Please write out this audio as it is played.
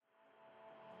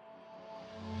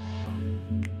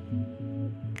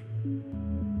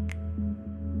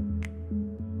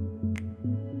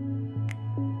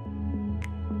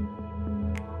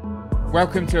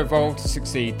Welcome to Evolve to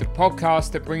Succeed, the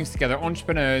podcast that brings together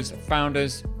entrepreneurs,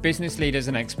 founders, business leaders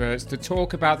and experts to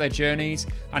talk about their journeys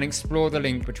and explore the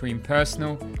link between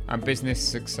personal and business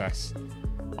success.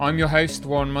 I'm your host,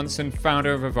 Warren Munson,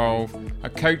 founder of Evolve, a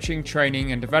coaching,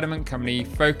 training and development company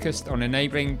focused on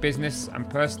enabling business and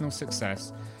personal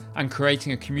success and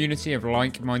creating a community of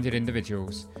like-minded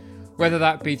individuals. Whether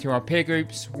that be through our peer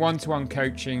groups, one-to-one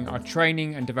coaching, our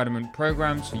training and development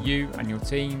programs for you and your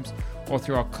teams, or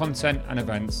through our content and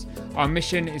events, our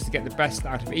mission is to get the best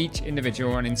out of each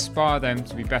individual and inspire them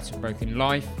to be better both in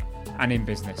life and in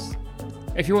business.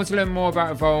 If you want to learn more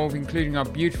about Evolve, including our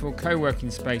beautiful co-working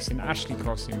space in Ashley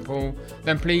Cross in Poole,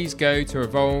 then please go to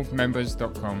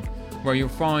evolvemembers.com, where you'll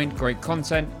find great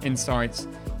content, insights,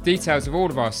 details of all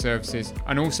of our services,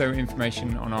 and also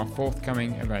information on our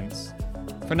forthcoming events.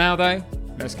 For now though,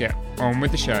 let's get on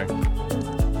with the show.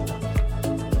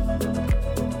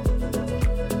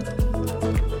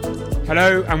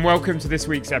 Hello and welcome to this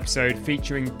week's episode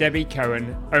featuring Debbie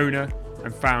Cohen, owner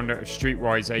and founder of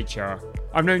Streetwise HR.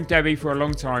 I've known Debbie for a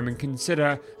long time and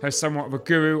consider her somewhat of a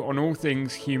guru on all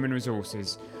things human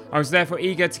resources. I was therefore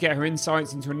eager to get her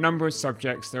insights into a number of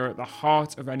subjects that are at the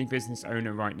heart of any business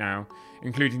owner right now,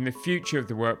 including the future of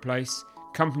the workplace,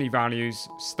 company values,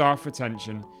 staff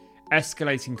retention,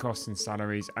 escalating costs and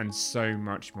salaries, and so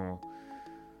much more.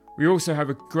 We also have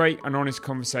a great and honest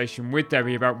conversation with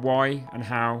Debbie about why and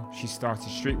how she started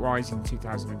Streetwise in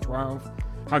 2012,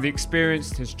 how the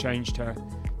experience has changed her,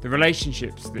 the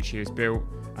relationships that she has built,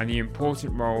 and the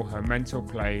important role her mentor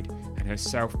played in her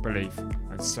self-belief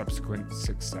and subsequent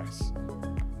success.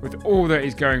 With all that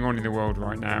is going on in the world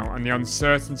right now and the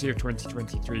uncertainty of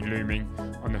 2023 looming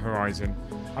on the horizon,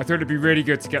 I thought it'd be really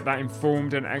good to get that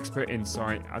informed and expert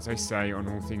insight, as I say, on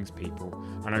all things people,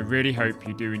 and I really hope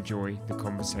you do enjoy the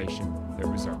conversation that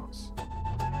results.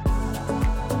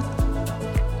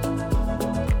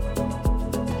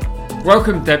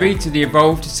 Welcome, Debbie, to the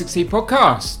Evolve to Succeed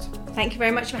podcast. Thank you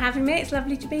very much for having me. It's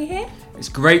lovely to be here. It's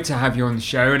great to have you on the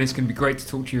show, and it's going to be great to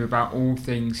talk to you about all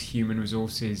things human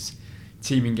resources,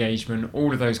 team engagement,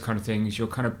 all of those kind of things. Your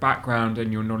kind of background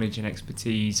and your knowledge and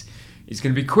expertise is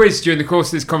going to be quizzed during the course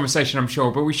of this conversation, I'm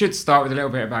sure. But we should start with a little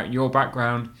bit about your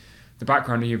background, the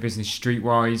background of your business,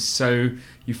 Streetwise. So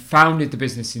you founded the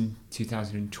business in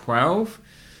 2012.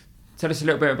 Tell us a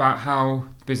little bit about how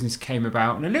the business came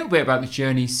about and a little bit about the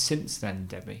journey since then,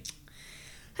 Debbie.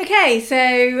 Okay,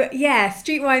 so yeah,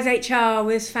 Streetwise HR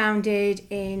was founded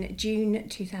in June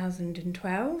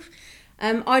 2012.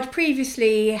 I'd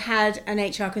previously had an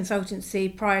HR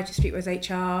consultancy prior to Streetwise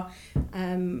HR,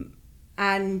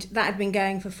 and that had been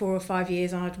going for 4 or 5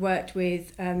 years, and I'd worked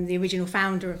with the original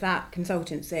founder of that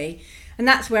consultancy, and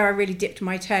that's where I really dipped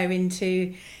my toe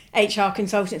into HR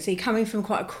consultancy, coming from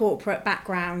quite a corporate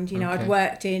background. You know, okay. I'd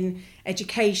worked in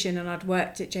education and I'd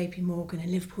worked at JP Morgan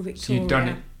in Liverpool, Victoria. So you'd done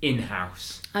it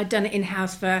in-house? I'd done it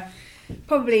in-house for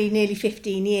probably nearly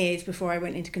 15 years before I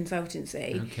went into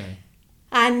consultancy. Okay.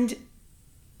 And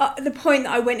at the point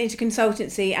that I went into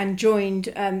consultancy and joined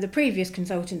the previous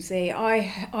consultancy,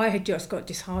 I had just got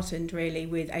disheartened really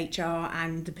with HR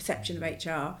and the perception of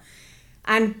HR,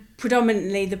 and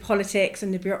predominantly the politics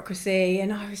and the bureaucracy,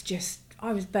 and I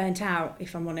was burnt out,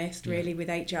 if I'm honest, really, with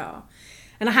HR.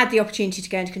 And I had the opportunity to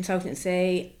go into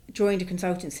consultancy, joined a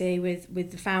consultancy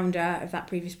with the founder of that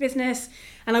previous business,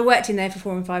 and I worked in there for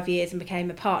 4 and 5 years and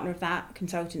became a partner of that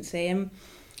consultancy. And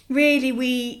really,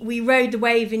 we rode the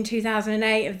wave in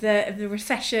 2008 of the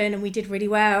recession, and we did really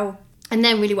well. And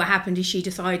then really what happened is she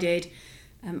decided,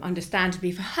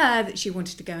 understandably for her, that she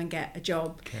wanted to go and get a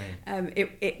job.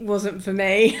 Okay. It wasn't for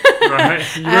me. Right,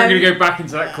 you weren't going to go back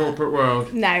into that corporate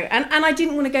world. No, and I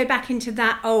didn't want to go back into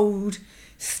that old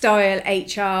style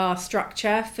HR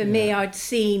structure. For me, I'd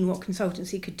seen what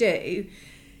consultancy could do,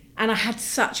 and I had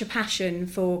such a passion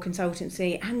for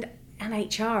consultancy and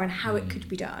HR and how it could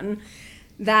be done,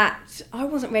 that I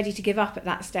wasn't ready to give up at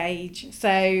that stage.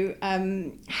 So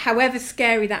however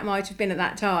scary that might have been at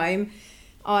that time,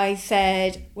 I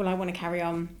said, well, I want to carry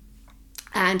on.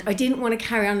 And I didn't want to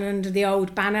carry on under the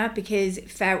old banner because it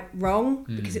felt wrong,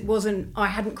 because it wasn't, I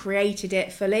hadn't created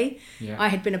it fully. I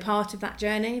had been a part of that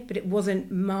journey, but it wasn't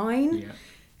mine.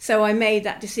 So I made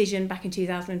that decision back in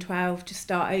 2012 to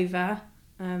start over.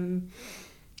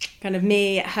 Kind of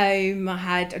me at home,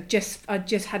 I just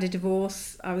had a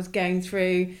divorce. I was going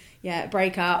through a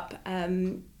breakup.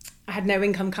 I had no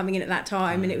income coming in at that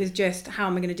time, and it was just, how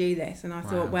am I going to do this? And I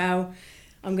thought, well,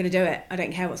 I'm going to do it. I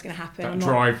don't care what's going to happen. That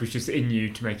drive was just in you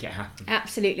to make it happen.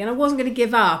 Absolutely. And I wasn't going to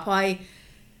give up. I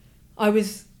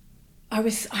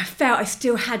felt I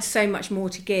still had so much more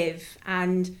to give,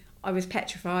 and I was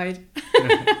petrified.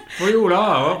 We all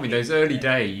are, aren't we? Those early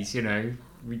days, you know,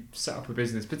 we set up a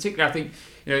business. Particularly, I think,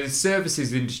 you know, the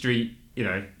services industry, you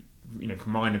know,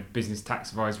 from mine, of business tax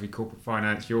advisory, corporate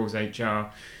finance, yours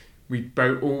HR, we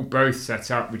both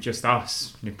set up with just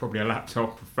us, you know, probably a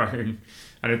laptop, a phone,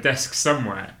 and a desk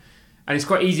somewhere. And it's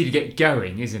quite easy to get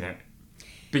going, isn't it?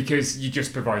 Because you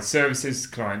just provide services,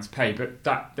 clients pay, but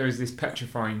there's this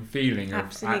petrifying feeling of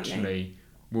Absolutely. actually,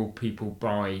 will people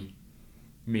buy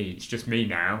me? It's just me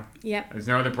now. Yeah. There's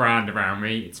no other brand around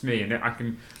me. It's me, and I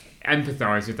can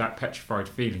empathise with that petrified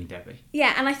feeling, Debbie.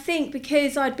 Yeah, and I think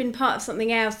because I'd been part of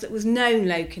something else that was known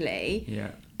locally,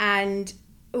 Yeah. and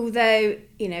although,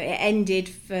 you know, it ended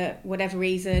for whatever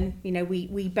reason, you know,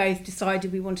 we both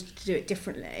decided we wanted to do it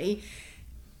differently,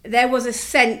 there was a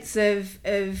sense of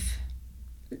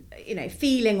you know,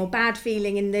 feeling or bad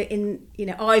feeling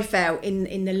I felt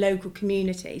in the local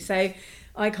community. So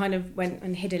I kind of went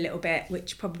and hid a little bit,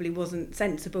 which probably wasn't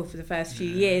sensible for the first few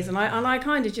years, and I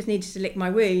kind of just needed to lick my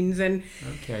wounds. And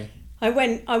Okay. I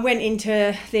went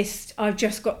into this, I've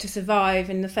just got to survive,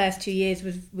 and the first 2 years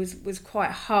was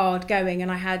quite hard going, and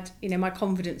I had, you know, my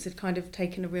confidence had kind of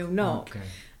taken a real knock.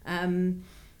 Okay.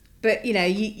 But, you know,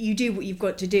 you do what you've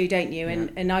got to do, don't you? Yeah.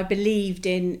 And I believed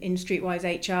in Streetwise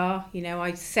HR. You know,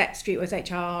 I set Streetwise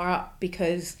HR up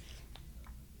because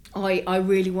I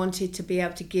really wanted to be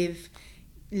able to give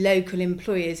local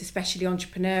employers, especially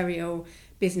entrepreneurial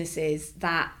businesses,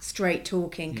 that straight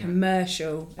talking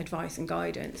commercial advice and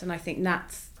guidance. And I think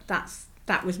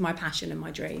that was my passion and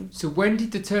my dream. So when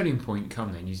did the turning point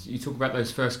come then? You talk about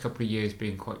those first couple of years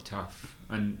being quite tough,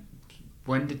 and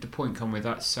when did the point come where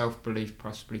that self-belief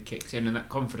possibly kicked in and that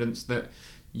confidence that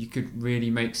you could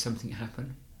really make something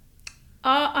happen?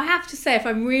 I have to say, if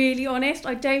I'm really honest,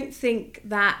 I don't think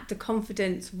that the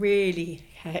confidence really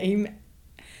came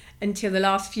until the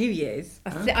last few years.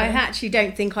 I actually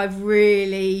don't think I've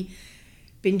really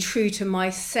been true to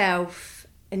myself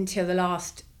until the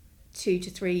last 2 to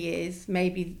 3 years.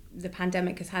 Maybe the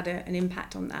pandemic has had an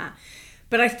impact on that.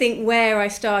 But I think where I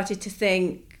started to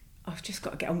think, I've just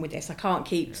got to get on with this. I can't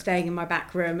keep staying in my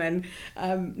back room and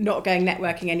not going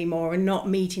networking anymore, and not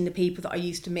meeting the people that I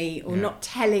used to meet, or not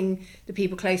telling the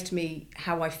people close to me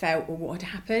how I felt or what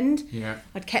had happened. Yeah.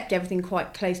 I'd kept everything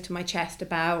quite close to my chest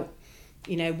about,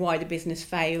 you know, why the business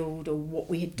failed or what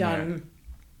we had done,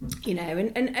 you know,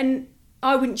 and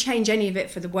I wouldn't change any of it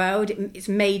for the world. It's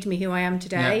made me who I am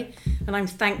today, and I'm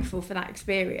thankful for that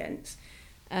experience.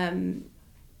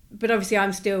 But obviously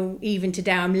I'm still, even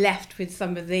today, I'm left with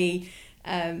some of the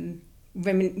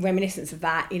reminiscence of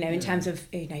that, you know, in terms of,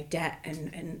 you know, debt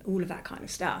and all of that kind of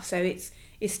stuff. So it's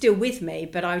still with me,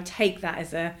 but I take that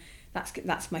as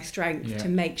that's my strength to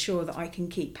make sure that I can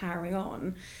keep powering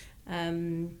on.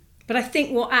 But I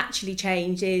think what actually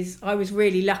changed is I was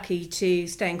really lucky to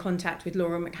stay in contact with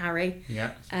Laura McHarry.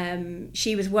 Yeah.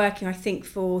 She was working, I think,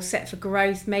 for Set for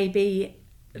Growth maybe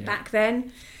back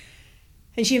then.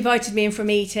 And she invited me in for a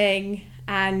meeting,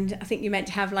 and I think you meant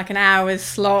to have like an hour's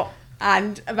slot.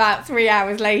 And about 3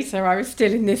 hours later, I was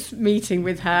still in this meeting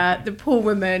with her. The poor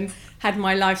woman had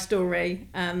my life story,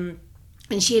 and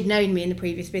she had known me in the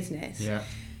previous business. Yeah.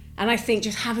 And I think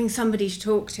just having somebody to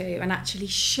talk to and actually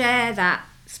share that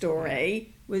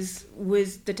story was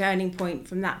the turning point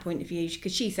from that point of view.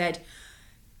 Because she said,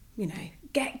 you know,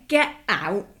 get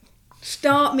out.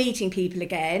 Start meeting people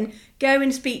again. Go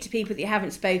and speak to people that you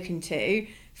haven't spoken to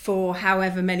for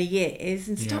however many years,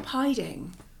 and stop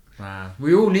hiding. Wow.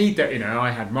 We all need that, you know. I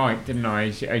had Mike, didn't I?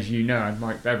 As you know, I had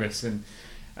Mike Bevis, and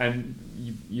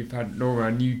you've had Laura,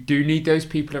 and you do need those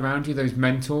people around you, those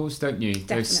mentors, don't you?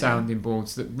 Definitely. Those sounding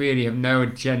boards that really have no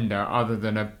agenda other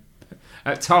than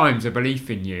at times a belief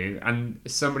in you, and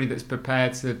somebody that's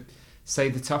prepared to say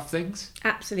the tough things.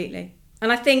 Absolutely.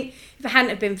 And I think if it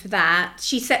hadn't have been for that,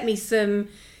 she set me some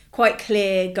quite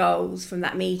clear goals from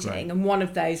that meeting. Right. And one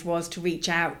of those was to reach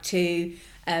out to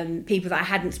people that I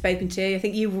hadn't spoken to. I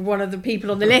think you were one of the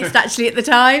people on the list actually at the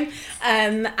time.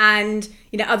 And,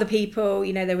 you know, other people,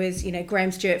 you know, there was, you know,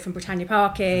 Graham Stewart from Britannia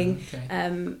Parking.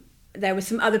 Okay. There were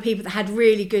some other people that had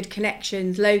really good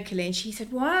connections locally, and she said,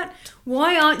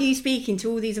 why aren't you speaking to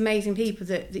all these amazing people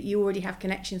that you already have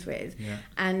connections with,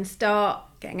 and start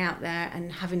getting out there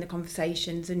and having the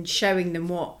conversations and showing them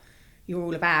what you're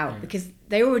all about, because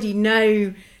they already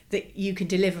know that you can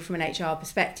deliver from an HR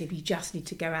perspective. You just need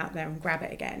to go out there and grab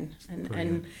it again.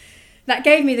 And that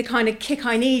gave me the kind of kick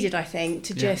I needed, I think,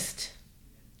 to just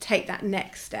take that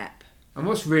next step. And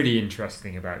what's really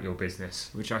interesting about your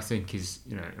business, which I think is,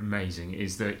 you know, amazing,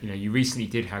 is that, you know, you recently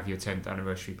did have your 10th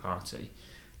anniversary party.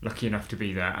 Lucky enough to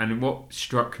be there. And what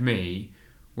struck me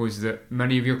was that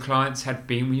many of your clients had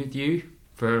been with you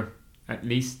for at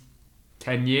least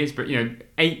 10 years, but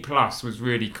 8+ was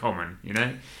really common,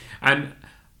 and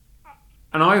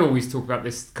I always talk about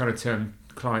this kind of term,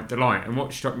 client delight, and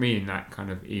what struck me in that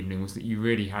kind of evening was that you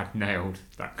really had nailed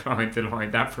that client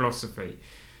delight, that philosophy.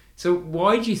 So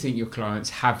why do you think your clients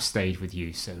have stayed with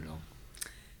you so long?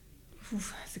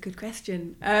 Oof, that's a good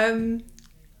question.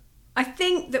 I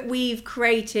think that we've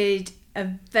created a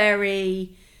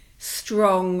very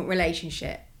strong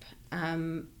relationship.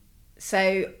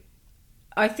 So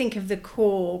I think of the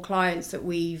core clients that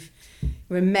we've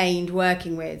remained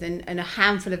working with, and a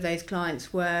handful of those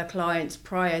clients were clients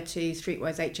prior to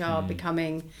Streetwise HR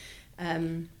becoming,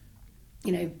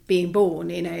 being born.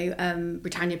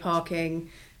 Britannia Parking,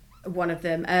 one of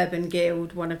them, Urban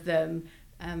Guild, one of them,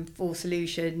 For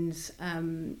Solutions.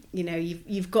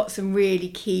 You've got some really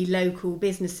key local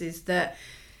businesses that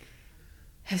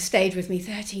have stayed with me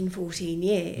 13, 14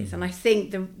 years, and I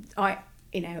think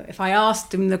if I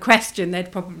asked them the question,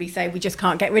 they'd probably say, we just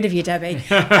can't get rid of you, Debbie. In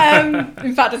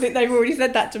fact, I think they've already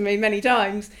said that to me many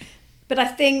times. But I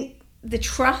think the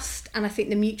trust and I think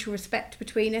the mutual respect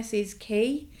between us is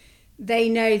key. They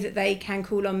know that they can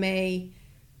call on me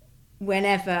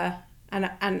whenever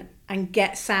and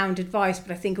get sound advice,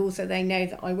 but I think also they know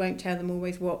that I won't tell them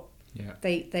always what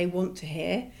they want to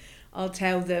hear. I'll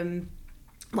tell them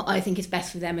what I think is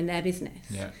best for them and their business.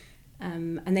 Yeah.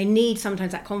 And they need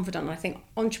sometimes that confidant. I think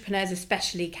entrepreneurs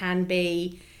especially can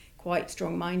be quite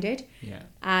strong-minded. Yeah.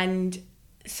 And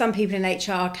some people in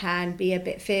HR can be a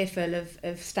bit fearful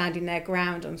of standing their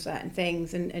ground on certain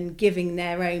things and giving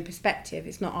their own perspective.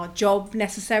 It's not our job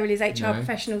necessarily as HR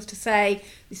professionals to say,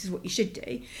 this is what you should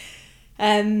do.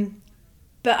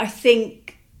 But I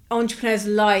think entrepreneurs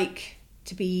like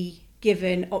to be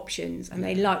given options, and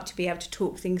they like to be able to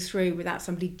talk things through without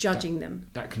somebody judging them.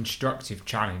 That constructive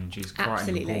challenge is quite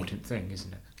an important thing,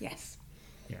 isn't it? Yes.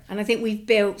 Yeah. And I think we've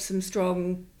built some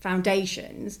strong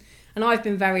foundations, and I've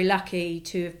been very lucky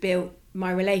to have built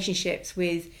my relationships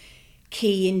with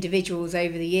key individuals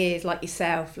over the years, like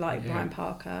yourself, like Brian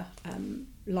Parker,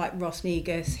 like Ross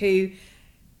Negus, who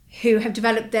have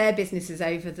developed their businesses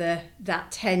over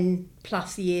that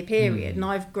 10+ year period, and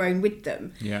I've grown with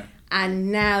them. Yeah.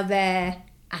 And now they're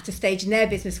at a stage in their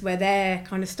business where they're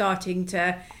kind of starting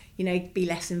to, be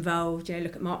less involved.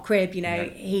 Look at Mark Cribb,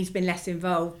 he's been less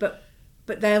involved, but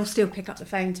they'll still pick up the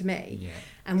phone to me,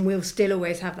 and we'll still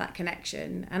always have that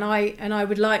connection. And I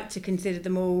would like to consider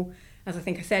them all, as I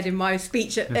think I said in my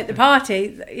speech at the party,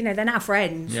 they're now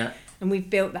friends, and we've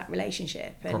built that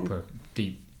relationship. And proper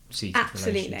deep-seated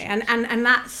absolutely, relationship. and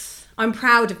that's, I'm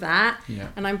proud of that, Yeah.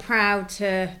 and I'm proud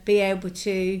to be able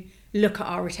to look at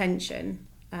our retention,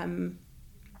 and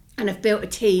have built a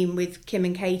team with Kim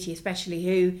and Katie especially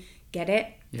who get it,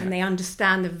 and they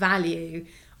understand the value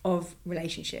of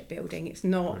relationship building. It's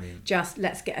not just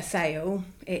let's get a sale,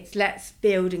 it's let's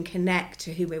build and connect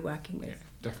to who we're working with.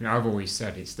 Definitely. I've always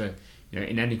said it's the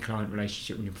in any client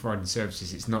relationship when you're providing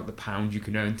services, it's not the pound you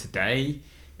can earn today,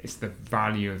 it's the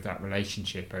value of that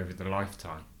relationship over the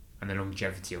lifetime. And the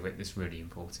longevity of it that's really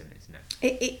important, isn't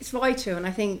it? It's vital, and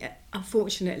I think,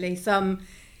 unfortunately, some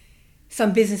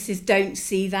businesses don't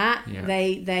see that. Yeah.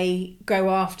 They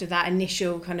go after that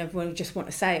initial kind of, well, just want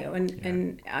a sale,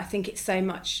 and I think it's so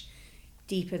much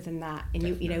deeper than that.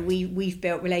 And we've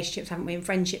built relationships, haven't we, and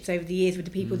friendships over the years with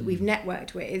the people that we've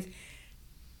networked with,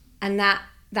 and that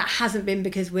hasn't been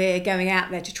because we're going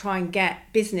out there to try and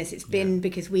get business. It's been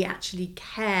because we actually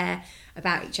care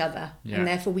about each other, and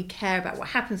therefore we care about what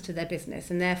happens to their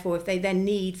business, and therefore if they then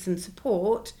need some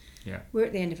support, we're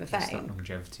at the end of a phone. It's that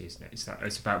longevity, isn't it?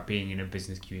 It's about being in a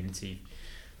business community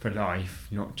for life,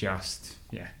 not just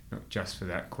for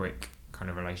that quick kind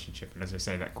of relationship, and as I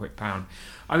say, that quick pound.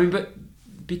 I mean, but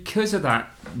because of that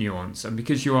nuance, and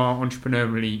because you are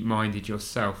entrepreneurially minded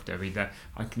yourself, Debbie, that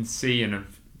I can see and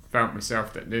have felt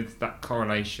myself that there's that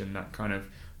correlation, that kind of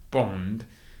bond.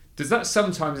 Does that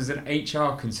sometimes, as an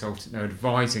HR consultant,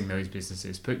 advising those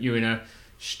businesses, put you in a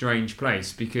strange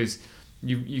place? Because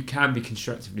you can be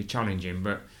constructively challenging,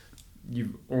 but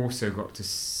you've also got to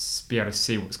be able to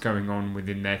see what's going on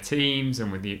within their teams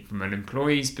and from an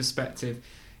employee's perspective.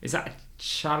 Is that a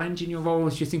challenge in your role, or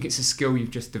do you think it's a skill you've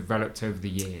just developed over the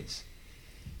years?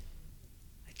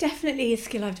 Definitely a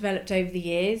skill I've developed over the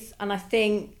years, and I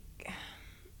think...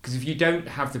 Because if you don't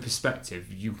have the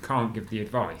perspective, you can't give the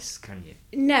advice, can you?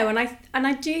 No, and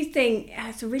I do think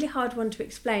it's a really hard one to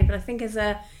explain, but I think as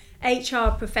a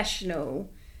HR professional,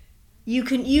 you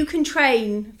can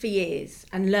train for years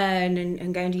and learn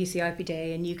and go into your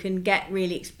CIPD, and you can get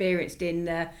really experienced in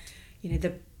the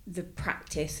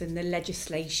practice and the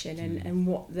legislation and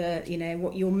what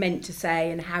what you're meant to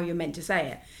say and how you're meant to say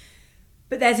it.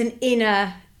 but there's an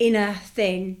inner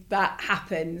thing that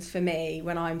happens for me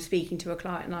when I'm speaking to a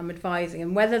client and I'm advising,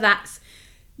 and whether that's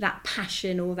that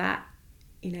passion or that,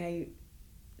 you know,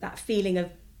 that feeling of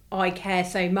I care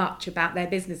so much about their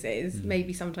businesses,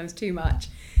 maybe sometimes too much.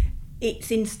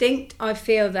 It's instinct. I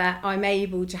feel that I'm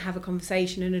able to have a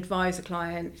conversation and advise a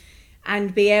client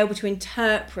and be able to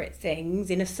interpret things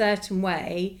in a certain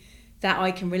way that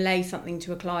I can relay something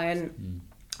to a client,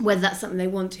 whether that's something they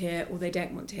want to hear or they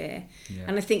don't want to hear. Yeah.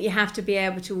 And I think you have to be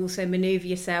able to also manoeuvre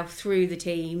yourself through the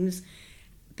teams,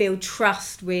 build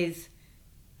trust with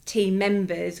team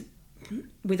members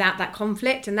without that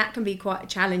conflict, and that can be quite a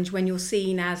challenge when you're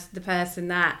seen as the person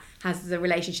that has the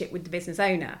relationship with the business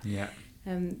owner.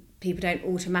 People don't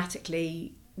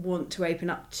automatically want to open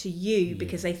up to you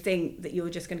because they think that you're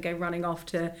just going to go running off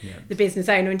to the business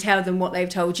owner and tell them what they've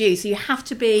told you. So you have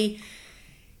to be,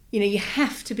 you know, you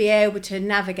have to be able to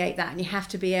navigate that, and you have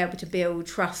to be able to build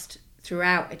trust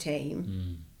throughout a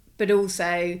team. But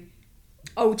also,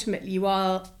 ultimately, you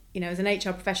are, you know, as an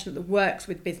HR professional that works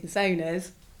with business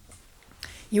owners,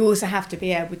 you also have to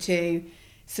be able to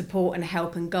support and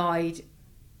help and guide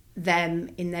them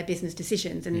in their business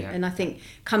decisions. And I think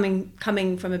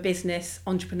coming from a business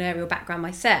entrepreneurial background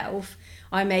myself,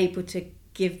 I'm able to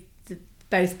give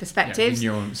both perspectives. The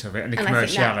nuance of it and the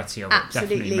commerciality of it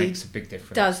definitely makes a big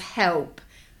difference. Does help.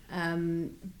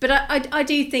 But I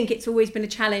do think it's always been a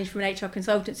challenge from an HR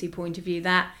consultancy point of view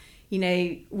that, you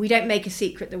know, we don't make a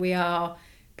secret that we are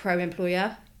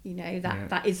pro-employer. You know,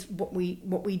 that is what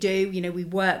we do. You know, we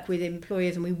work with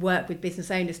employers and we work with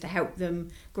business owners to help them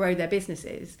grow their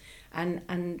businesses.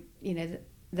 And you know,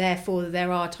 therefore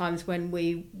there are times when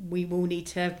we will need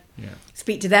to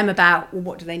speak to them about, well,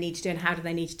 what do they need to do and how do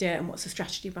they need to do it and what's the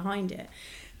strategy behind it.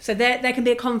 So there can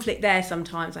be a conflict there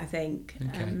sometimes, I think.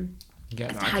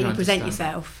 As to how you present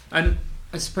yourself. And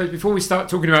I suppose before we start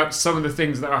talking about some of the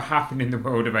things that are happening in the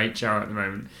world of HR at the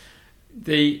moment,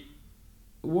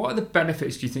 what are the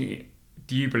benefits do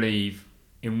you believe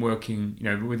in working, you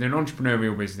know, with an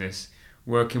entrepreneurial business,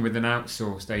 working with an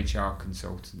outsourced HR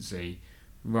consultancy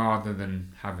rather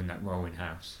than having that role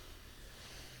in-house?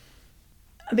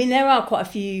 I mean, there are quite a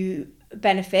few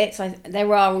benefits.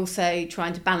 There are also,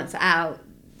 trying to balance it out,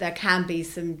 there can be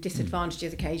some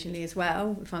disadvantages occasionally as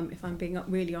well, if I'm being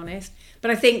really honest. But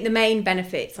I think the main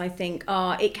benefits, I think,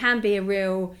 are it can be a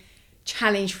real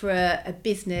challenge for a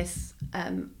business,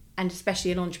 and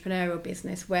especially an entrepreneurial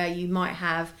business, where you might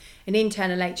have an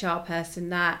internal HR person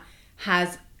that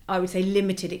has, I would say,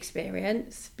 limited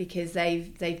experience because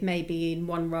they've maybe in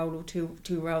one role or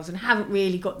two roles and haven't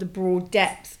really got the broad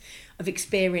depth of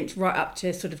experience right up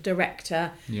to sort of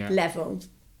director level.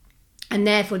 And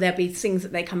therefore there'll be things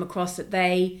that they come across that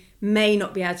they may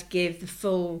not be able to give the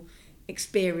full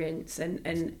experience and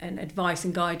advice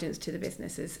and guidance to the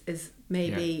business as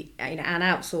maybe you know, an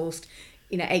outsourced,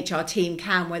 you know, HR team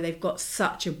can, where they've got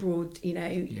such a broad, you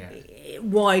know,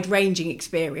 wide-ranging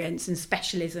experience and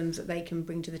specialisms that they can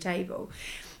bring to the table.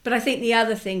 But I think the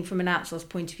other thing from an outsourced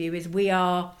point of view is we're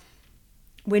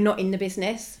not in the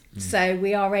business, so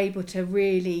we are able to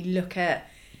really look at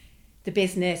the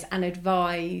business and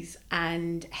advise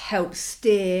and help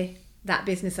steer that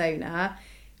business owner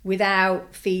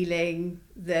without feeling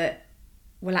that,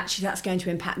 well, actually, that's going to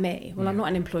impact me. Well, I'm not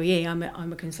an employee, I'm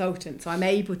a consultant. So I'm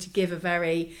able to give a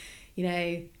very, you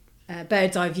know,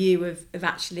 bird's eye view of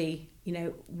actually, you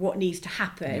know, what needs to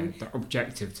happen. Yeah,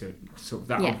 objective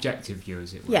view,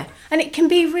 as it were. Yeah, and it can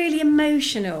be really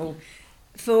emotional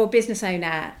for a business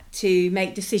owner to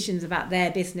make decisions about their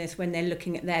business when they're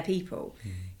looking at their people.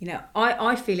 You know,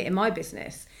 I feel it in my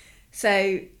business.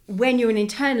 So when you're an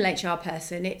internal HR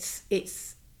person,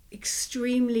 it's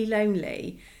extremely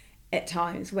lonely at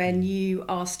times when you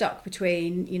are stuck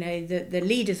between, you know, the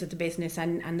leaders of the business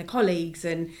and the colleagues,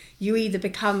 and you either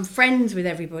become friends with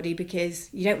everybody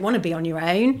because you don't want to be on your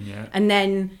own, and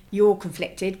then you're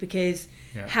conflicted because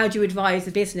how do you advise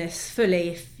the business fully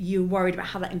if you're worried about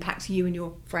how that impacts you and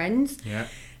your friends?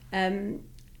 And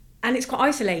it's quite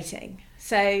isolating.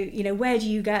 So, you know, where do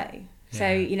you go? So,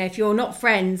 you know, if you're not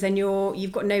friends, then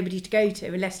you've got nobody to go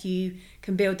to unless you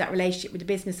can build that relationship with the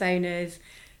business owners.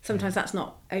 Sometimes that's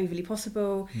not overly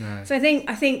possible. No. So I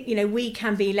think, you know, we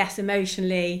can be less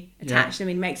emotionally attached. I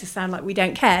mean, it makes us sound like we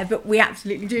don't care, but we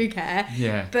absolutely do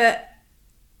care. But,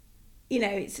 you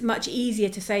know, it's much easier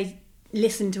to say,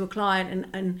 listen to a client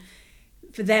and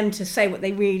for them to say what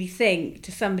they really think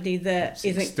to somebody that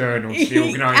isn't external to the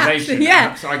organisation.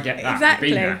 Perhaps I get that.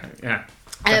 Exactly. Yeah.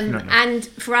 And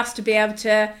for us to be able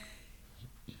to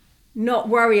not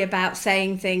worry about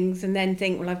saying things and then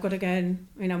think, well, I've got to go and,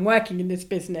 I'm working in this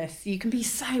business. You can be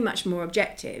so much more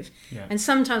objective. Yeah. And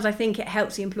sometimes I think it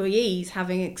helps the employees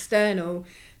having an external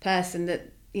person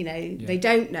that, they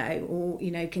don't know, or,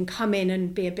 can come in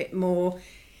and be a bit more,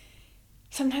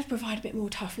 sometimes provide a bit more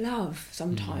tough love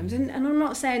sometimes. And I'm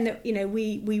not saying that,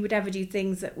 we would ever do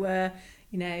things that were,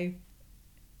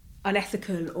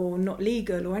 unethical or not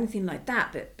legal or anything like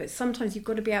that, but sometimes you've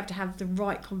got to be able to have the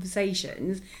right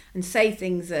conversations and say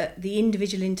things that the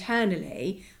individual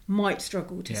internally might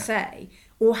struggle to say,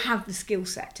 or have the skill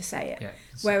set to say it.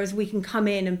 Whereas we can come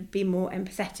in and be more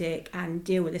empathetic and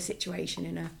deal with a situation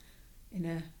in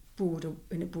a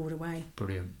broader way.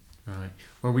 Brilliant. Right.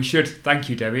 Well, we should thank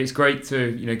you, Debbie. It's great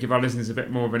to give our listeners a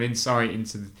bit more of an insight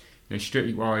into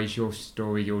Streetwise, your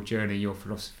story, your journey, your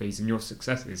philosophies and your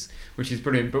successes, which is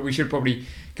brilliant. But we should probably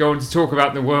go on to talk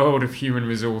about the world of human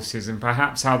resources and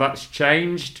perhaps how that's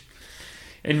changed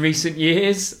in recent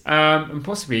years, and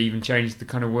possibly even changed the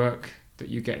kind of work that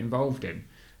you get involved in.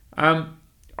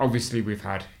 Obviously, we've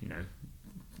had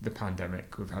the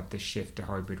pandemic, we've had this shift to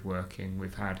hybrid working,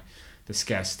 we've had the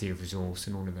scarcity of resource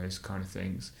and all of those kind of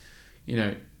things.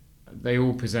 They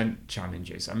all present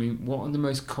challenges. I mean, what are the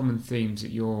most common themes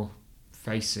that you're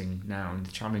facing now and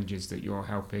the challenges that you're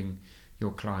helping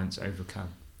your clients overcome?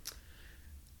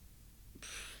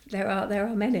 There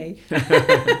are many.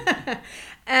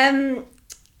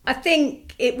 I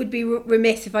think it would be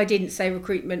remiss if I didn't say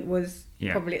recruitment was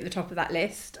probably at the top of that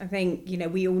list. I think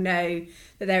we all know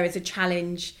that there is a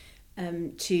challenge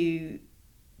to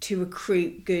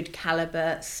recruit good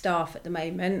caliber staff at the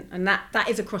moment, and that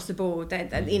is across the board.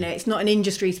 It's not an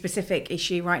industry specific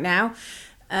issue right now.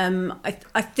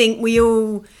 I think we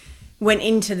all went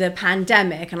into the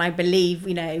pandemic, and I believe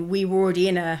we were already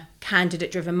in a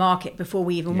candidate driven market before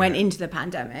we even went into the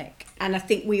pandemic, and I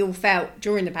think we all felt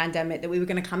during the pandemic that we were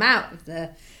going to come out of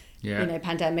the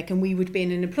pandemic and we would be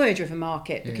in an employer driven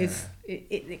market, because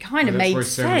it kind of made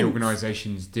sense. So many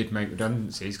organisations did make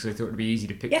redundancies because they thought it would be easy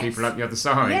to pick people up the other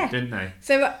side, didn't they?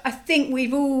 So I think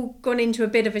we've all gone into a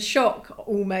bit of a shock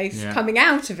almost coming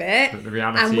out of it, but the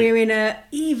reality, and we're in a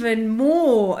even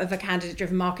more of a candidate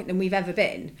driven market than we've ever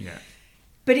been.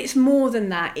 But it's more than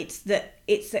that. It's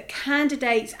that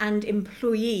candidates and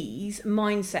employees'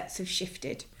 mindsets have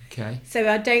shifted. Okay. So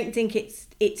I don't think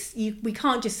we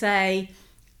can't just say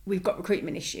we've got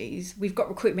recruitment issues. We've got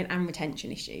recruitment and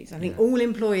retention issues. I think all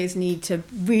employers need to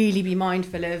really be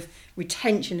mindful of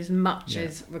retention as much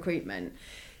as recruitment.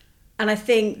 And I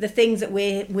think the things that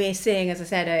we're seeing, as I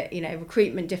said, are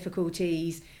recruitment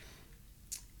difficulties.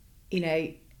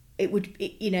 Mental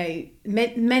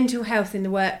health in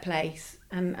the workplace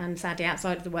and sadly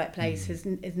outside of the workplace has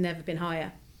never been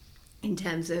higher, in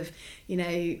terms of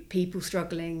people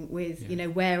struggling with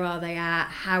where are they at,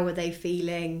 how are they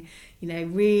feeling,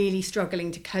 really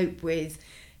struggling to cope with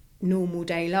normal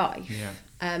day life.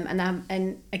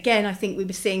 And again, I think we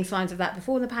were seeing signs of that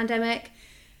before the pandemic.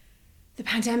 The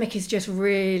pandemic has just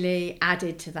really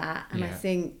added to that, and I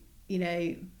think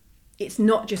it's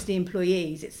not just the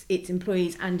employees, it's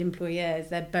employees and employers.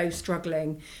 They're both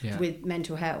struggling with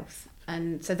mental health.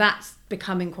 And so that's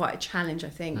becoming quite a challenge, I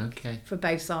think, for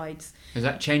both sides. Is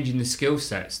that changing the skill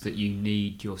sets that you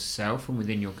need yourself and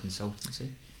within your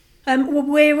consultancy? Well,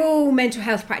 we're all mental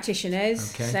health practitioners,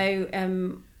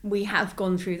 so we have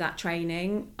gone through that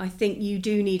training. I think you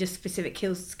do need a specific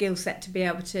skill set to be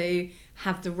able to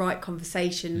have the right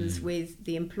conversations with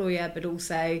the employer, but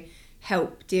also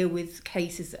help deal with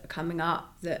cases that are coming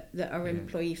up that are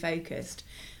employee focused.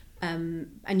 And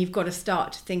you've got to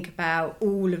start to think about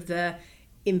all of the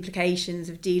implications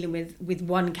of dealing with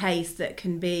one case that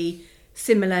can be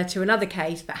similar to another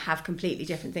case but have completely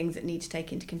different things that need to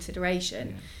take into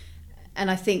consideration. And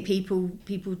I think people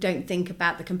don't think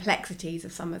about the complexities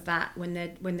of some of that when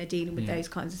they're dealing with those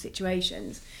kinds of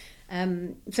situations.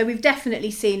 So we've definitely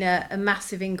seen a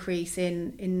massive increase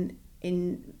in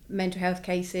mental health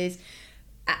cases,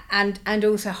 and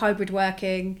also hybrid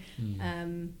working.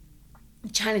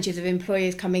 Challenges of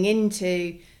employers coming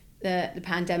into the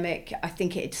pandemic. I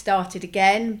think it had started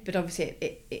again, but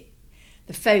obviously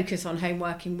the focus on home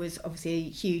working was obviously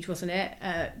huge, wasn't it,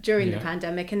 during the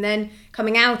pandemic? And then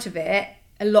coming out of it,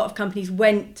 a lot of companies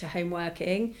went to home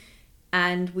working,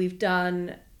 and we've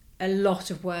done a lot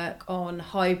of work on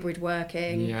hybrid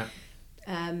working,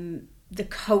 the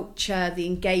culture, the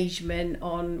engagement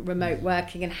on remote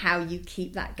working and how you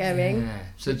keep that going,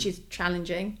 which is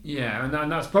challenging. Yeah,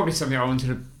 and that's probably something I wanted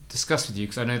to discuss with you,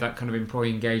 because I know that kind of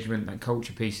employee engagement, that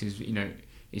culture piece is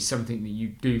something that you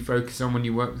do focus on when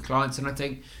you work with clients, and I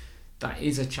think that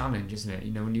is a challenge, isn't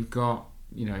it? When you've got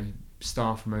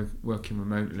staff working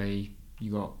remotely,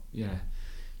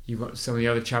 you've got some of the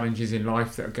other challenges in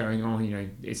life that are going on. You know,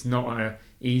 it's not an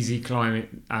easy climate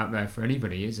out there for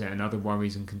anybody, is it? And other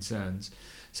worries and concerns.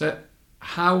 So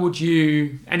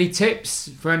any tips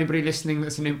for anybody listening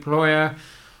that's an employer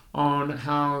on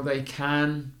how they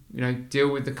can, you know, deal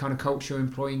with the kind of culture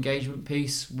employee engagement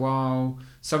piece while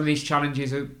some of these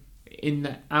challenges are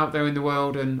out there in the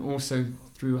world, and also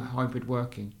through hybrid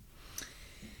working?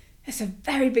 It's a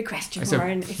very big question,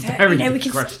 Warren. We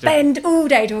could question. Spend all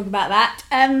day talking about that.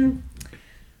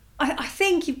 I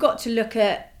think you've got to look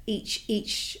at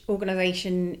each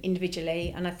organisation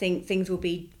individually, and I think things will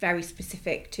be very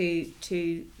specific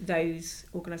to those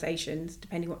organisations,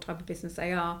 depending what type of business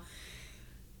they are.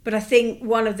 But I think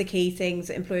one of the key things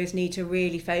that employers need to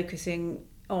really focusing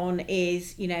on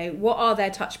is, you know, what are their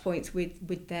touch points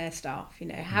with their staff? You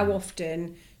know, how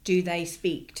often do they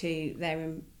speak to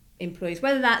their employees,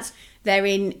 whether that's they're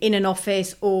in an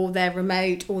office or they're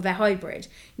remote or they're hybrid?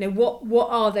 You know, what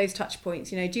are those touch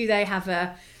points? You know, do they have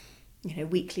a, you know,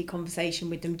 weekly conversation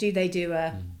with them? Do they do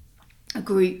a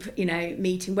group, you know,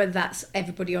 meeting, whether that's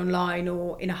everybody online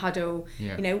or in a huddle?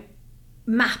 You know,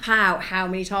 map out how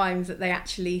many times that they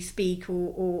actually speak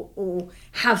or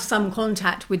have some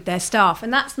contact with their staff.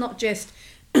 And that's not just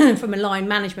from a line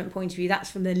management point of view,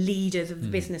 that's from the leaders of the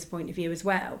business point of view as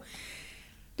well.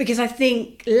 Because I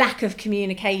think lack of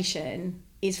communication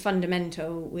is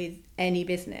fundamental with any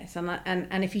business.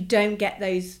 And if you don't get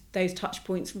those touch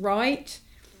points right,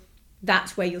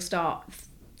 that's where you'll start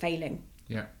failing.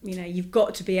 Yeah. You know, you've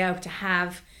got to be able to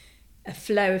have a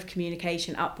flow of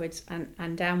communication upwards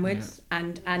and downwards,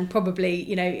 and probably,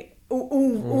 you know,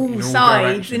 all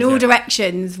sides, in all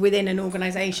directions within an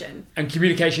organisation. And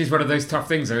communication is one of those tough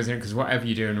things, though, isn't it? Because whatever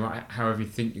you do and however you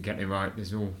think you're getting it right,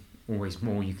 there's always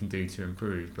more you can do to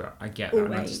improve. But I get that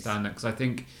and understand that, because I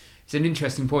think it's an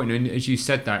interesting point. And as you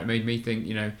said that, it made me think,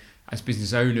 you know, as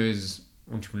business owners,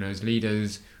 entrepreneurs,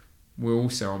 leaders, we're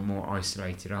also more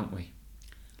isolated, aren't we?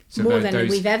 So more than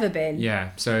we've ever been.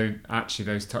 Yeah, so actually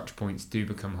those touch points do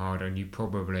become harder, and you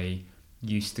probably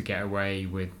used to get away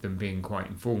with them being quite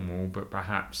informal, but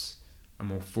perhaps a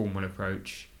more formal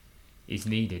approach is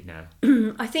needed now.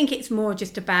 I think it's more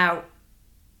just about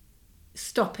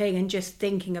stopping and just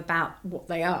thinking about what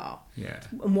they are,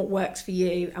 and what works for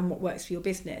you and what works for your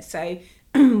business. So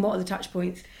what are the touch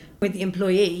points with the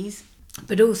employees,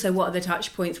 but also what are the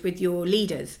touch points with your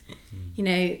leaders? You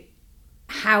know,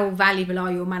 how valuable are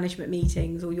your management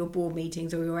meetings or your board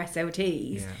meetings or your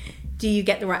SLTs? Do you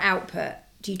get the right output?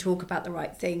 Do you talk about the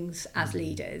right things as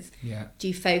leaders? Do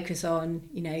you focus on,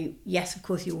 you know, yes, of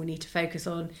course you all need to focus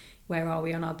on where are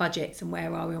we on our budgets and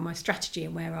where are we on my strategy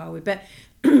and where are we, but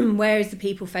where is the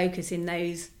people focus in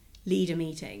those leader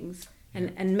meetings,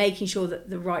 and making sure that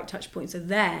the right touch points are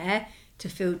there to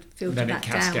filter that down. Then it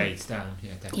cascades down.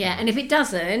 Yeah, definitely. Yeah, and if it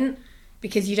doesn't,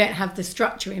 because you don't have the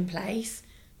structure in place,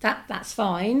 that's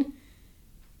fine.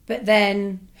 But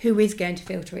then who is going to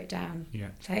filter it down?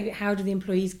 So how do the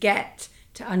employees get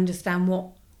to understand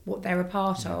what they're a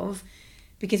part of?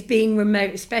 Because being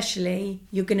remote especially,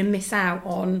 you're going to miss out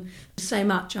on so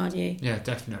much, aren't you? Yeah,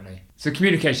 definitely. So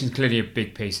communication is clearly a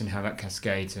big piece, in how that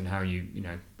cascades and how you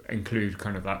know, include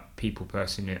kind of that people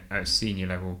person at a senior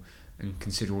level and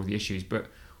consider all the issues. But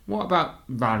what about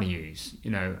values, you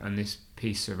know, and this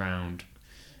piece around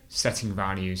setting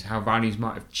values, how values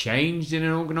might have changed in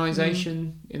an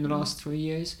organisation in the last 3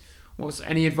 years? What's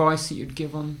any advice that you'd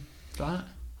give on that?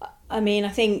 I mean, I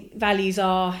think values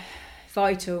are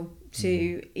vital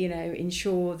to, you know,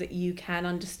 ensure that you can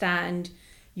understand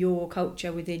your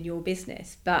culture within your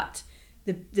business. But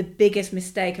the biggest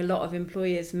mistake a lot of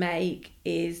employers make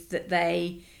is that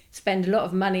they spend a lot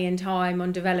of money and time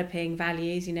on developing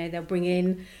values. You know, they'll bring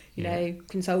in, you know,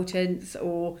 consultants,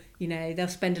 or, you know, they'll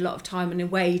spend a lot of time on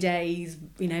away days,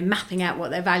 you know, mapping out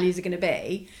what their values are going to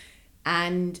be,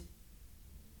 and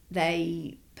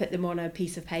they put them on a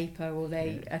piece of paper, or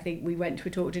I think we went to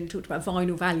a talk and talked about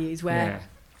vinyl values, where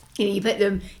you know, you put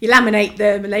them, you laminate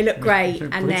them and they look great,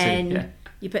 and then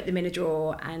you put them in a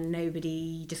drawer and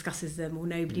nobody discusses them or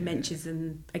nobody mentions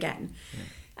them again.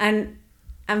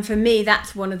 And for me,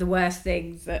 that's one of the worst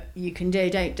things that you can do.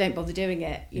 Don't bother doing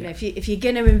it. You know, if you're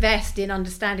going to invest in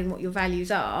understanding what your values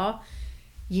are,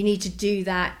 you need to do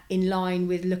that in line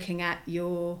with looking at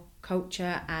your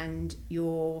culture and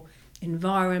your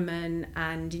environment,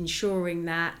 and ensuring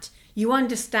that you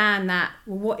understand that,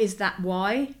 well, what is that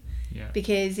why?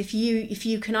 Because if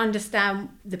you can understand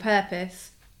the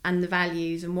purpose and the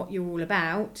values and what you're all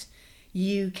about,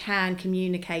 you can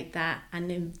communicate that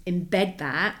and embed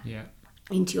that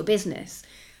into your business.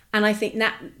 And I think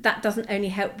that doesn't only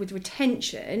help with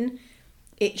retention,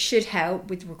 it should help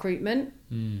with recruitment,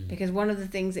 because one of the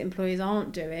things that employers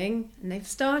aren't doing, and they've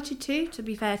started to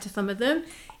be fair to some of them,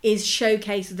 is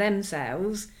showcase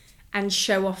themselves and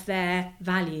show off their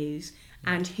values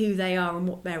and who they are and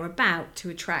what they're about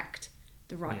to attract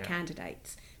the right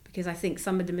candidates. Because I think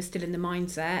some of them are still in the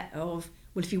mindset of,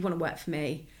 well, if you want to work for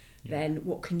me, then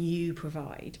what can you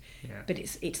provide? But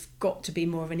it's got to be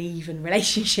more of an even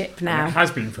relationship now. And it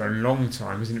has been for a long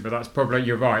time, isn't it? But that's probably,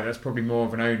 you're right, that's probably more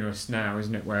of an onerous now,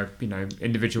 isn't it? Where, you know,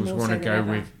 individuals More want so to than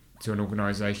go ever. to an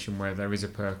organisation where there is a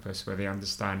purpose, where they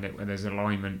understand it, where there's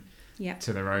alignment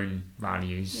to their own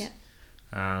values.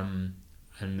 And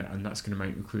that's going to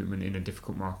make recruitment in a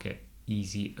difficult market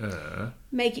easier.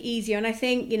 Make it easier. And I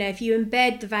think, you know, if you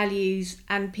embed the values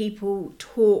and people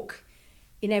talk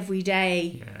in every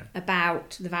day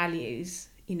about the values,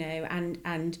 you know,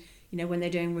 and you know, when they're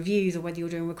doing reviews, or whether you're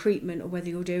doing recruitment, or whether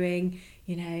you're doing,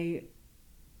 you know,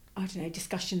 I don't know,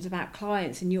 discussions about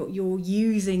clients, and you're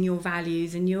using your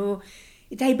values, and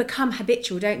they become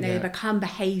habitual, don't they? They become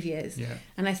behaviours.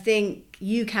 And I think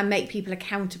you can make people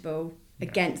accountable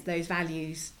against those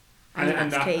values.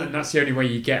 And that's the only way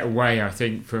you get away, I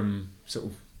think, from sort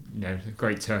of, you know, the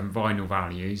great term vinyl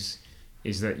values,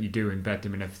 is that you do embed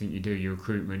them in everything you do, your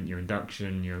recruitment, your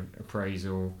induction, your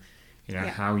appraisal, you know,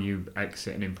 how you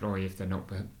exit an employee if they're not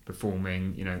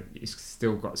performing, you know, it's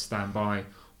still got to stand by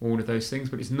all of those things,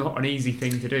 but it's not an easy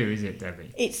thing to do, is it,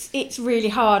 Debbie? It's really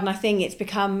hard, and I think it's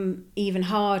become even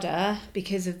harder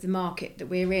because of the market that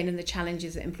we're in and the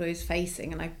challenges that employers are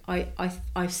facing. And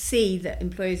I see that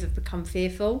employers have become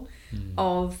fearful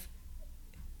of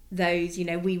those, you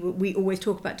know, we always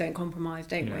talk about don't compromise,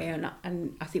 don't we?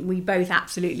 And I think we both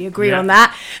absolutely agree on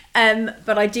that.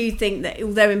 But I do think that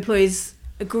although employers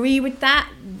agree with that,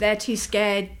 they're too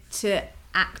scared to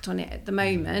act on it at the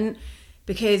moment,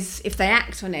 because if they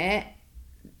act on it,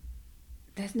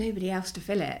 there's nobody else to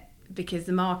fill it, because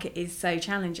the market is so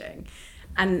challenging.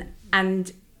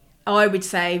 And I would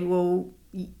say, well,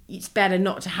 it's better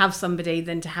not to have somebody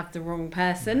than to have the wrong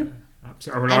person.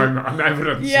 Absolutely. Well, I'm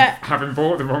evidence of having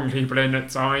brought the wrong people in at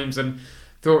times, and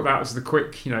thought that was the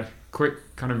quick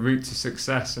kind of route to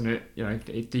success, and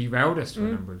it derailed us for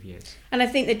a number of years. And I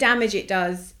think the damage it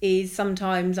does is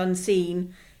sometimes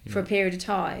unseen for a period of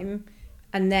time,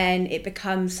 and then it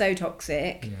becomes so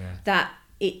toxic that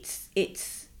it's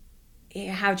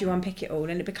how do you unpick it all?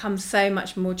 And it becomes so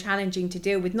much more challenging to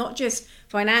deal with, not just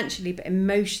financially but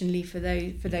emotionally for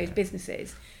those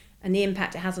businesses. And the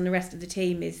impact it has on the rest of the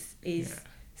team is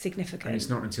significant. And it's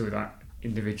not until that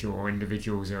individual or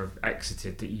individuals are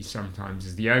exited that you sometimes,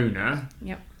 as the owner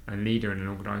and leader in an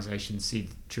organisation, see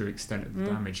the true extent of the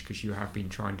damage, because you have been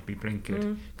trying to be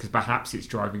blinkered, because perhaps it's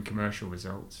driving commercial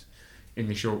results in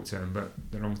the short term, but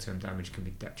the long term damage can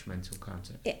be detrimental,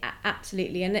 can't it?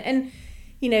 Absolutely. And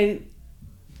you know,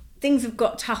 things have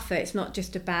got tougher. It's not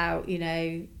just about, you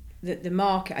know, the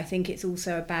market. I think it's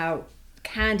also about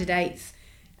candidates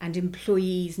and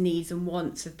employees' needs and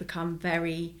wants have become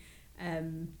very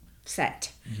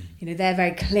set. You know, they're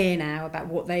very clear now about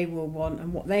what they will want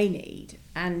and what they need.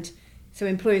 And so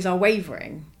employers are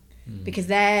wavering because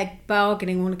their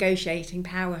bargaining or negotiating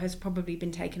power has probably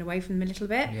been taken away from them a little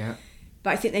bit.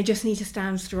 But I think they just need to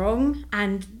stand strong.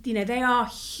 And, you know, they are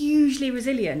hugely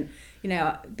resilient. You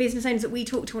know, business owners that we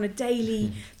talk to on a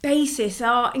daily basis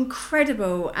are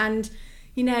incredible and,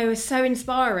 you know, are so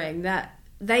inspiring that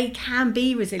they can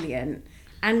be resilient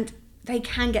and they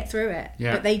can get through it.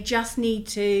 But they just need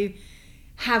to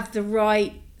have the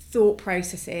right thought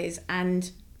processes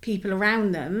and people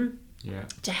around them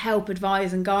to help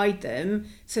advise and guide them,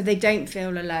 so they don't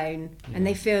feel alone and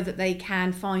they feel that they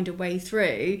can find a way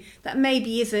through that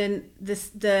maybe isn't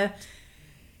the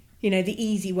you know, the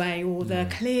easy way or the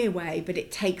clear way, but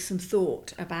it takes some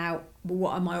thought about, well,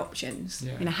 what are my options?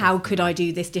 You know, how could I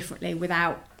do this differently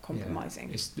without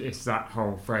compromising? It's that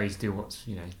whole phrase, do what's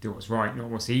right, not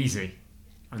what's easy.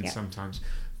 And sometimes,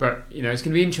 but you know, it's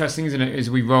going to be interesting, isn't it, as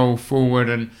we roll forward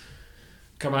and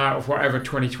come out of whatever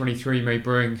 2023 may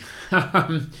bring,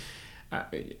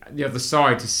 the other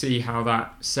side, to see how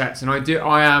that sets. And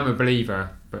I am a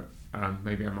believer, but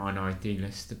maybe I'm an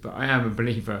idealist, but I am a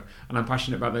believer, and I'm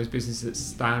passionate about those businesses that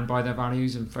stand by their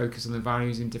values and focus on their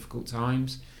values in difficult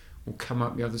times, will come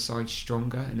up the other side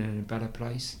stronger and in a better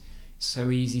place. It's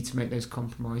so easy to make those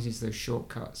compromises, those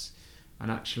shortcuts, and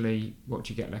actually, what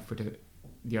do you get left with at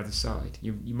the other side?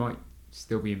 You might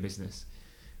still be in business,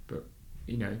 but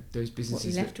you know, those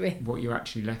businesses, what you're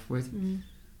actually left with,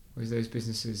 whereas those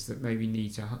businesses that maybe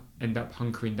need to end up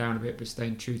hunkering down a bit but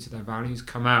staying true to their values,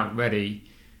 come out ready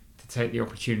to take the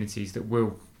opportunities that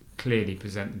will clearly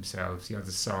present themselves the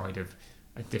other side of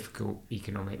a difficult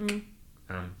economic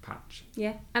patch.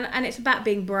 Yeah, and it's about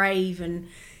being brave and,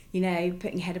 you know,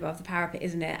 putting your head above the parapet,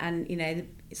 isn't it? And, you know,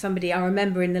 I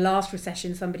remember in the last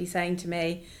recession, somebody saying to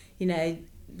me, you know,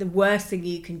 the worst thing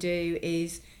you can do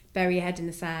is bury your head in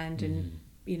the sand and,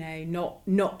 you know,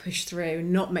 not push through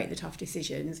and not make the tough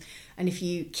decisions. And if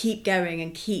you keep going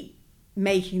and keep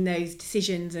making those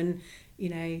decisions and, you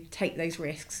know, take those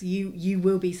risks, you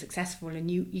will be successful,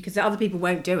 and you because other people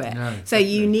won't do it. No, so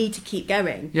you need to keep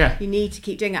going. Yeah. You need to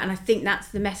keep doing it. And I think that's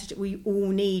the message that we all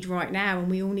need right now, and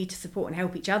we all need to support and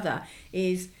help each other,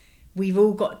 is we've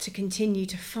all got to continue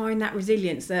to find that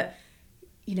resilience that,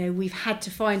 you know, we've had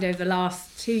to find over the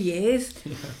last 2 years.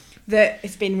 Yeah. That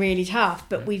it's been really tough,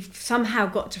 but we've somehow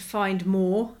got to find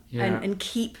more and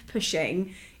keep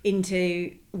pushing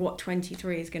into what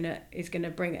 23 is gonna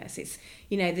bring us. It's,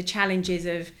 you know, the challenges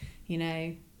of, you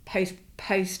know,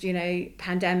 post you know,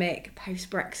 pandemic, post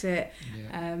Brexit,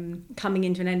 coming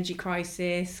into an energy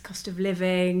crisis, cost of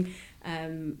living.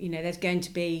 You know, there's going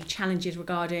to be challenges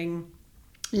regarding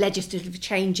legislative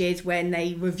changes when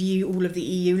they review all of the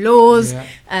EU laws.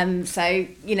 So,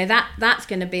 you know, that's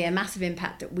going to be a massive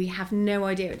impact that we have no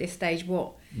idea at this stage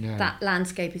what that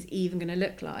landscape is even going to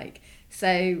look like.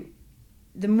 So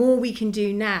the more we can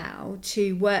do now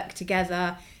to work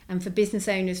together and for business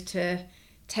owners to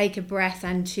take a breath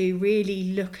and to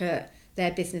really look at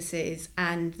their businesses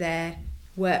and their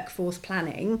workforce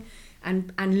planning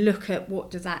and look at what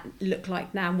does that look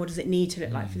like now and what does it need to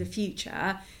look like for the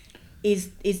future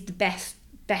is the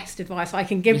best advice I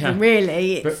can give them,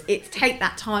 really. It's take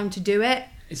that time to do it.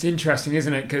 It's interesting,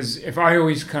 isn't it? Because if I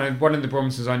always one of the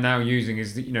barometers I'm now using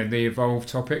is the, you know, the evolved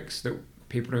topics that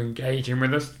people are engaging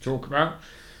with us to talk about.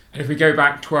 And if we go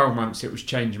back 12 months, it was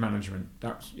change management.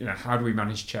 That's, you know, how do we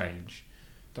manage change?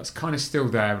 That's kind of still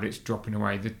there, but it's dropping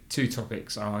away. The two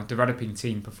topics are developing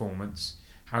team performance.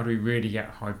 How do we really get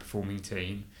a high performing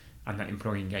team, and that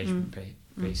employee engagement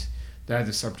piece. They're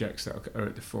the subjects that are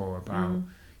at the fore about,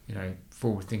 you know,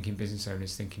 forward-thinking business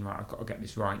owners thinking, right, I've got to get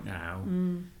this right now,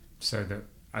 so that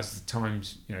as the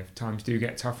times, you know, if times do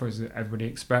get tougher as everybody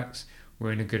expects,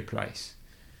 we're in a good place.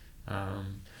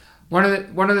 One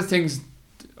of the things,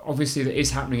 obviously, that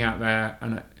is happening out there,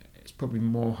 and it's probably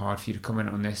more hard for you to comment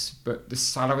on this, but the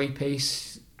salary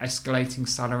piece, escalating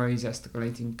salaries,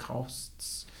 escalating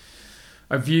costs.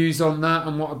 Are views on that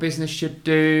and what a business should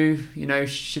do? You know,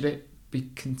 should it be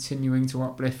continuing to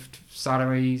uplift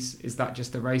salaries? Is that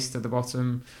just a race to the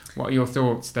bottom? What are your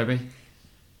thoughts, Debbie?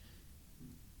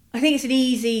 I think it's an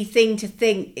easy thing to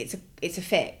think it's a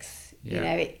fix. You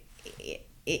know,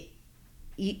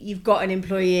 you've got an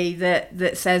employee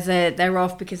that says they're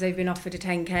off because they've been offered a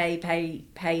 10k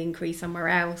pay increase somewhere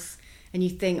else, and you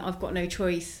think, I've got no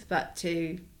choice but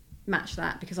to match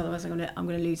that because otherwise I'm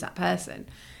going to lose that person.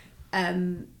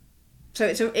 So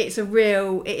it is a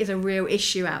real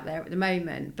issue out there at the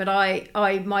moment. But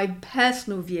my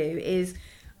personal view is,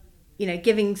 you know,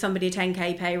 giving somebody a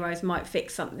 10k pay rise might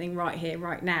fix something right here,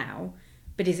 right now,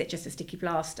 but is it just a sticky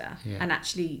plaster? And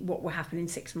actually, what will happen in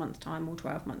 6 months' time or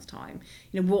 12 months' time?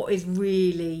 You know, what is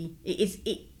really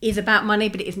it is about money,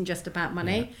 but it isn't just about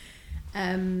money.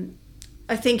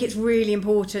 I think it's really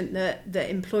important that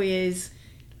employers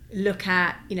look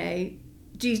at, you know,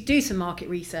 do some market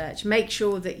research, make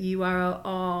sure that you are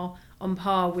on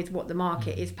par with what the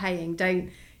market is paying.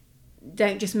 Don't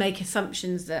just make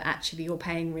assumptions that actually you're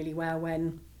paying really well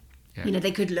when you know,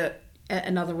 they could look at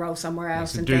another role somewhere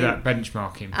else and do that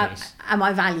benchmarking piece. Am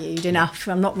I valued enough?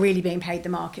 I'm not really being paid the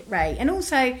market rate. And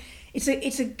also it's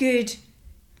a good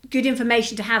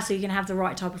information to have so you can have the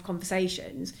right type of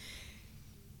conversations.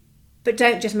 But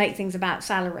don't just make things about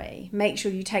salary. Make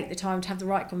sure you take the time to have the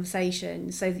right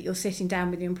conversations so that you're sitting down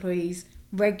with your employees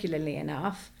regularly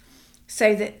enough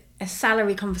so that a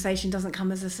salary conversation doesn't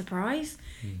come as a surprise.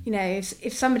 You know,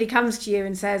 if somebody comes to you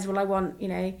and says, well, I want, you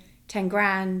know, 10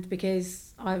 grand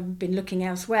because I've been looking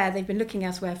elsewhere, they've been looking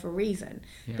elsewhere for a reason.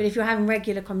 But if you're having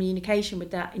regular communication with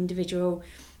that individual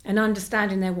and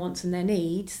understanding their wants and their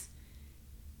needs,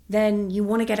 then you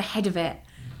want to get ahead of it.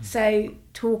 So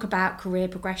talk about career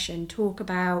progression, talk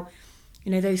about,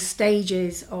 you know, those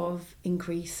stages of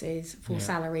increases for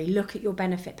salary. Look at your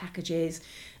benefit packages.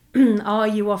 Are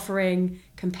you offering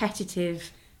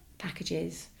competitive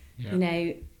packages? You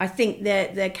know, I think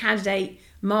the candidate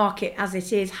market as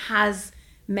it is has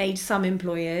made some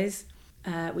employers,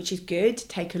 which is good,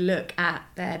 take a look at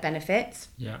their benefits.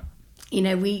 You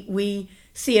know, we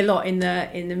see a lot in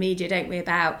the media, don't we,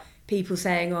 about people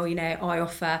saying, oh, you know, I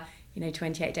offer, you know,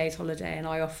 28 days holiday and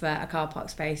I offer a car park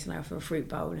space and I offer a fruit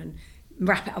bowl, and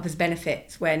wrap it up as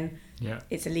benefits when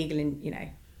it's illegal in, you know,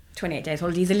 28 days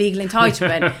holiday is a legal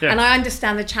entitlement. And I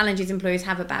understand the challenges employers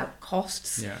have about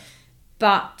costs.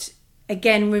 But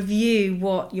again, review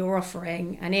what you're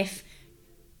offering, and if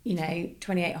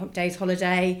 28 days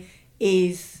holiday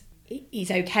is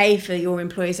okay for your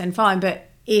employees, then fine. But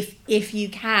if you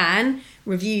can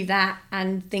review that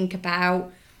and think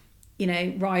about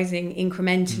rising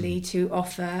incrementally to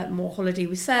offer more holiday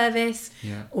with service,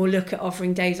 or look at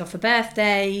offering days off for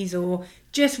birthdays, or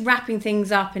just wrapping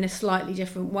things up in a slightly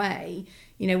different way.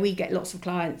 We get lots of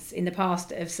clients in the past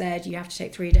that have said you have to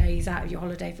take 3 days out of your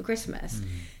holiday for Christmas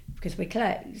because we're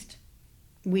closed.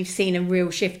 We've seen a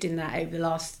real shift in that over the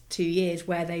last 2 years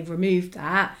where they've removed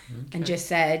that and just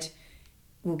said,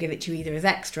 we'll give it to you either as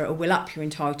extra or we'll up your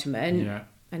entitlement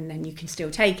and then you can still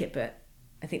take it. But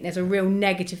I think there's a real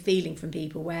negative feeling from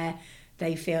people where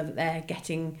they feel that they're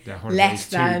getting less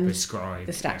than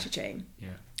the statutory.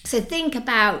 So think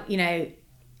about,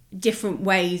 different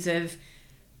ways of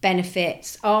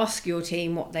benefits. Ask your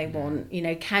team what they want.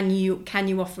 Can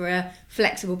you offer a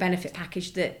flexible benefit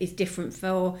package that is different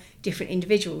for different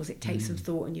individuals? It takes some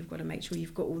thought, and you've got to make sure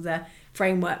you've got all the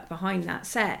framework behind that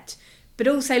set. But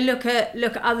also look at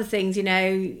other things.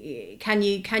 Can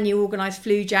you organise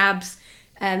flu jabs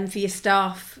for your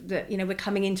staff? That we're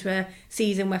coming into a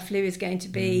season where flu is going to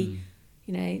be,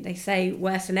 they say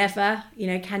worse than ever.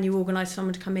 Can you organise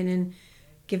someone to come in and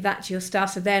give that to your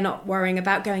staff so they're not worrying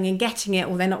about going and getting it,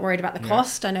 or they're not worried about the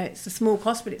cost? I know it's a small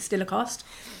cost, but it's still a cost.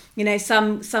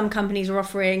 Some companies are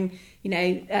offering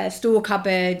store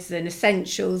cupboards and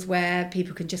essentials where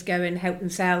people can just go and help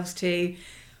themselves to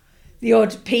the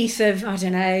odd piece of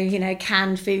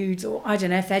canned foods, or I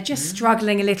don't know if they're just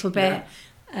struggling a little bit.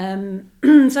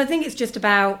 So I think it's just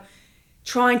about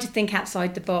trying to think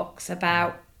outside the box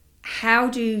about how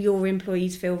do your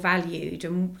employees feel valued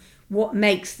and what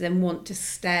makes them want to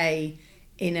stay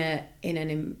with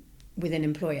an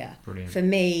employer. Brilliant. For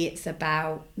me, it's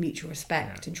about mutual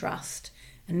respect and trust,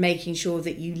 and making sure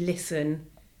that you listen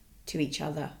to each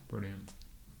other. Brilliant.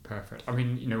 Perfect. I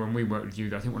mean, when we worked with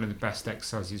you, I think one of the best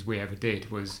exercises we ever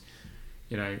did was,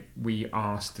 we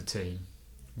asked the team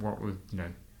what would,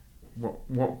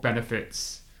 what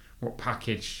benefits, what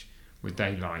package would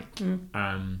they like?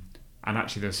 And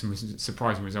actually, there's some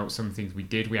surprising results. Some things we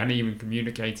did, we hadn't even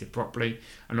communicated properly,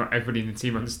 and not everybody in the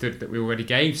team understood that we already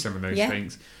gave some of those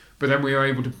things. But then we were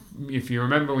able to, if you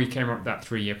remember, we came up with that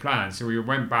 3-year plan. So we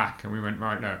went back and we went,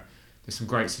 right, no, there's some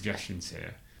great suggestions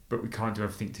here, but we can't do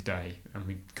everything today. And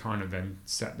we kind of then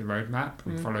set the roadmap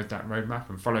and followed that roadmap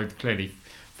and followed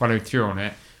through on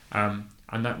it.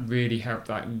 And that really helped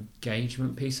that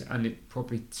engagement piece. And it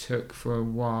probably took for a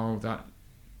while that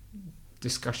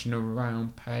discussion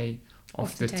around pay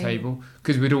off the table,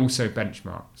 because we'd also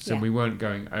benchmark. So we weren't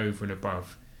going over and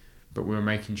above, but we were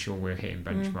making sure we were hitting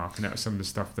benchmark. And that was some of the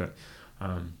stuff that,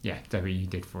 Debbie, you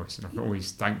did for us. And I'm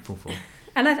always thankful for.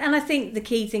 And I think the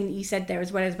key thing that you said there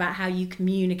as well is about how you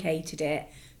communicated it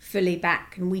fully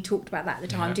back. And we talked about that at the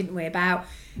time, didn't we? About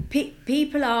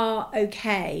people are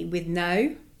okay with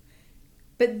no,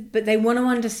 but they want to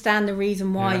understand the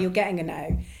reason why you're getting a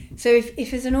no. So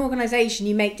if as an organisation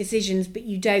you make decisions but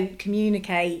you don't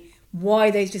communicate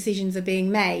why those decisions are being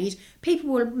made, people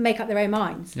will make up their own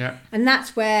minds. Yeah. And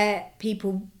that's where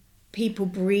people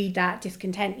breed that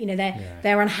discontent.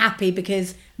 They're unhappy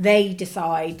because they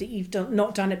decide that you've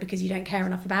not done it because you don't care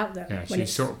enough about them. Yeah, so you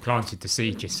sort of planted the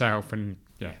seed yourself, and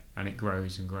it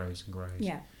grows and grows and grows.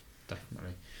 Yeah,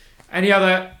 definitely. Any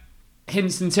other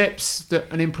hints and tips that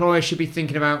an employer should be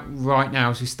thinking about right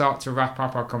now as we start to wrap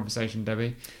up our conversation,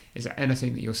 Debbie? Is there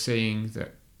anything that you're seeing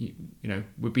that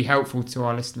would be helpful to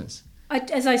our listeners?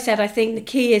 As I said, I think the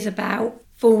key is about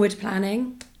forward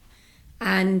planning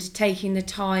and taking the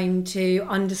time to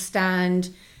understand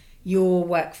your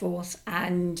workforce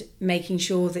and making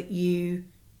sure that you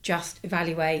just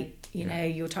evaluate,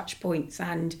 your touch points.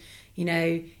 And,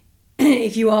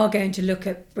 if you are going to look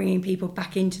at bringing people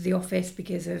back into the office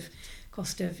because of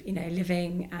cost of,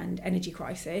 living and energy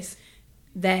crisis,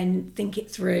 then think it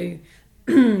through,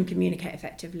 communicate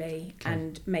effectively,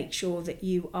 and make sure that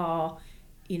you are,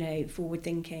 forward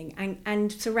thinking,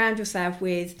 and surround yourself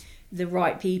with the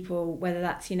right people, whether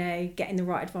that's, getting the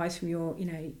right advice from your,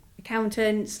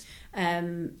 accountants,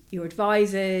 your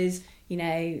advisors,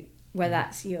 whether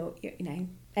that's your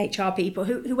HR people,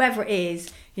 whoever it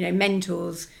is,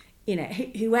 mentors,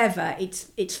 whoever,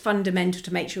 it's fundamental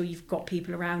to make sure you've got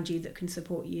people around you that can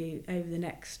support you over the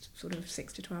next sort of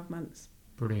 6 to 12 months.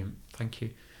 Brilliant. Thank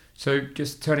you. So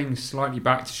just turning slightly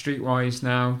back to Streetwise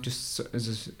now, just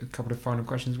as a couple of final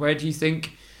questions, where do you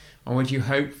think, and where do you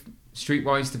hope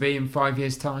Streetwise to be in 5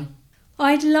 years' time?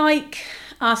 I'd like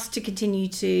us to continue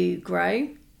to grow.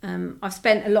 I've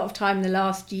spent a lot of time in the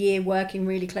last year working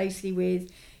really closely with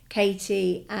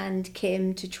Katie and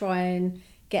Kim to try and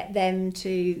get them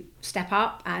to step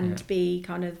up and be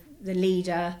kind of the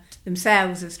leader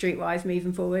themselves of Streetwise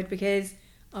moving forward, because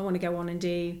I want to go on and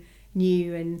do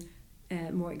new and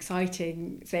more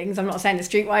exciting things. I'm not saying that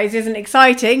Streetwise isn't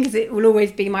exciting, because it will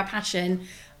always be my passion,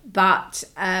 but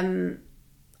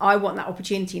I want that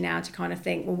opportunity now to kind of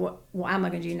think, well, what am I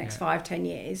going to do next 5-10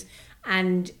 years?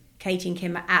 And Katie and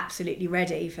Kim are absolutely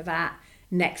ready for that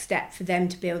next step, for them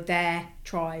to build their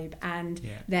tribe and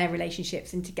their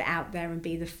relationships, and to get out there and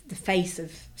be the face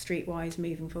of Streetwise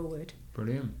moving forward.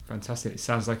 Brilliant. Fantastic. It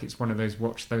sounds like it's one of those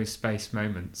watch those space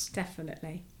moments.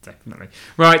 Definitely.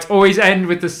 Right, always end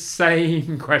with the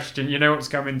same question. You know what's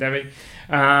coming, Debbie.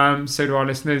 So do our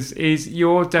listeners. Is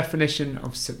your definition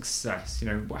of success?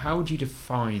 How would you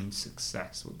define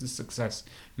success? What does success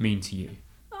mean to you?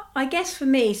 I guess for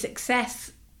me,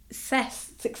 success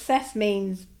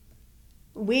means,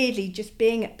 weirdly, just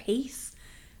being at peace.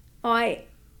 I've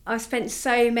spent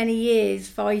so many years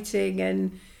fighting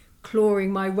and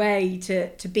clawing my way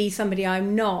to be somebody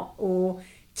I'm not, or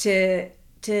to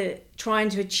trying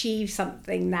to achieve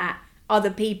something that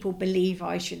other people believe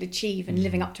I should achieve, and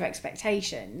living up to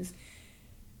expectations.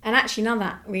 And actually none of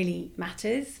that really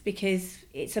matters, because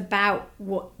it's about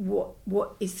what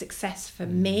is success for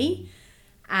me.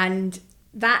 And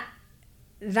that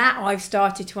I've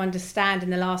started to understand in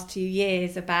the last 2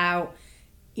 years about,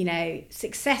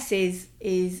 success is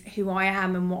who I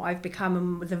am and what I've become,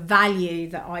 and the value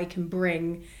that I can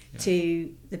bring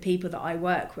to the people that I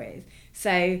work with.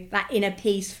 So that inner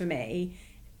peace for me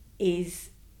is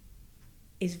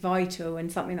vital, and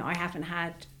something that I haven't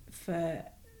had for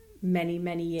many,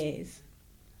 many years.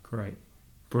 Great.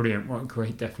 Brilliant. What a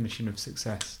great definition of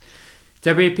success.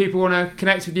 Debbie, if people want to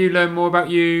connect with you, learn more about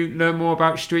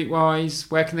Streetwise,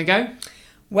 where can they go?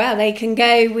 Well, they can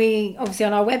go, obviously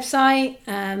on our website,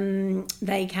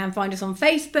 they can find us on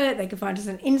Facebook, they can find us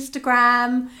on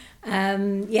Instagram.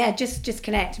 Just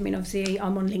connect. I mean, obviously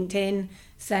I'm on LinkedIn,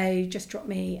 so just drop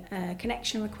me a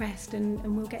connection request and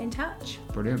we'll get in touch.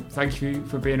 Brilliant. Thank you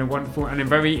for being a wonderful and a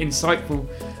very insightful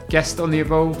guest on the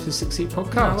Evolve to Succeed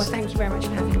podcast. Well, thank you very much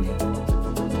for having me.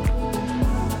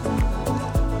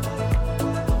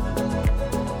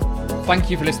 Thank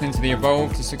you for listening to the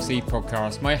Evolve to Succeed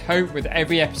podcast. My hope with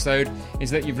every episode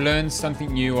is that you've learned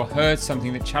something new or heard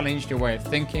something that challenged your way of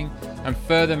thinking and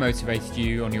further motivated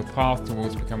you on your path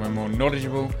towards becoming a more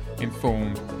knowledgeable,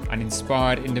 informed and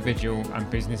inspired individual and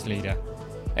business leader.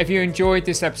 If you enjoyed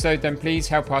this episode, then please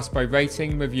help us by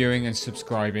rating, reviewing and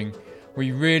subscribing.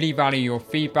 We really value your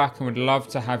feedback and would love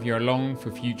to have you along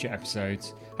for future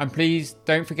episodes. And please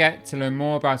don't forget to learn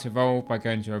more about Evolve by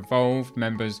going to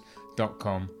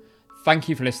evolvemembers.com. Thank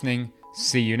you for listening.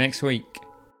 See you next week.